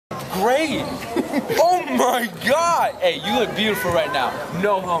great. Oh my God. Hey, you look beautiful right now.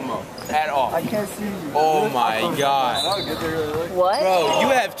 No homo at all. I can't see you. Oh my God. What? Bro, you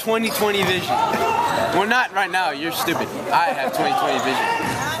have 20/20 vision. Well, not right now. You're stupid. I have 20/20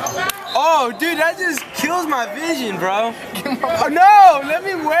 vision. Oh, dude, that just kills my vision, bro. Oh, no, let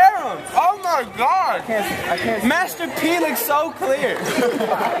me wear them. Oh my God. I can't see. Master P looks so clear.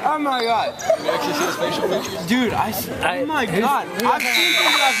 Oh my God. Can you actually see his facial features? Dude, oh my God. I've seen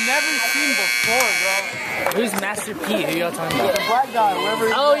things I've never seen before, bro. Who's Master P? Who y'all talking about? The black guy, whoever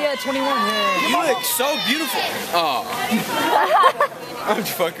he is. Oh yeah, 21. Yeah. You look so beautiful. Oh. I'm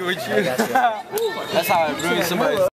just fucking with you. That's how I ruin somebody's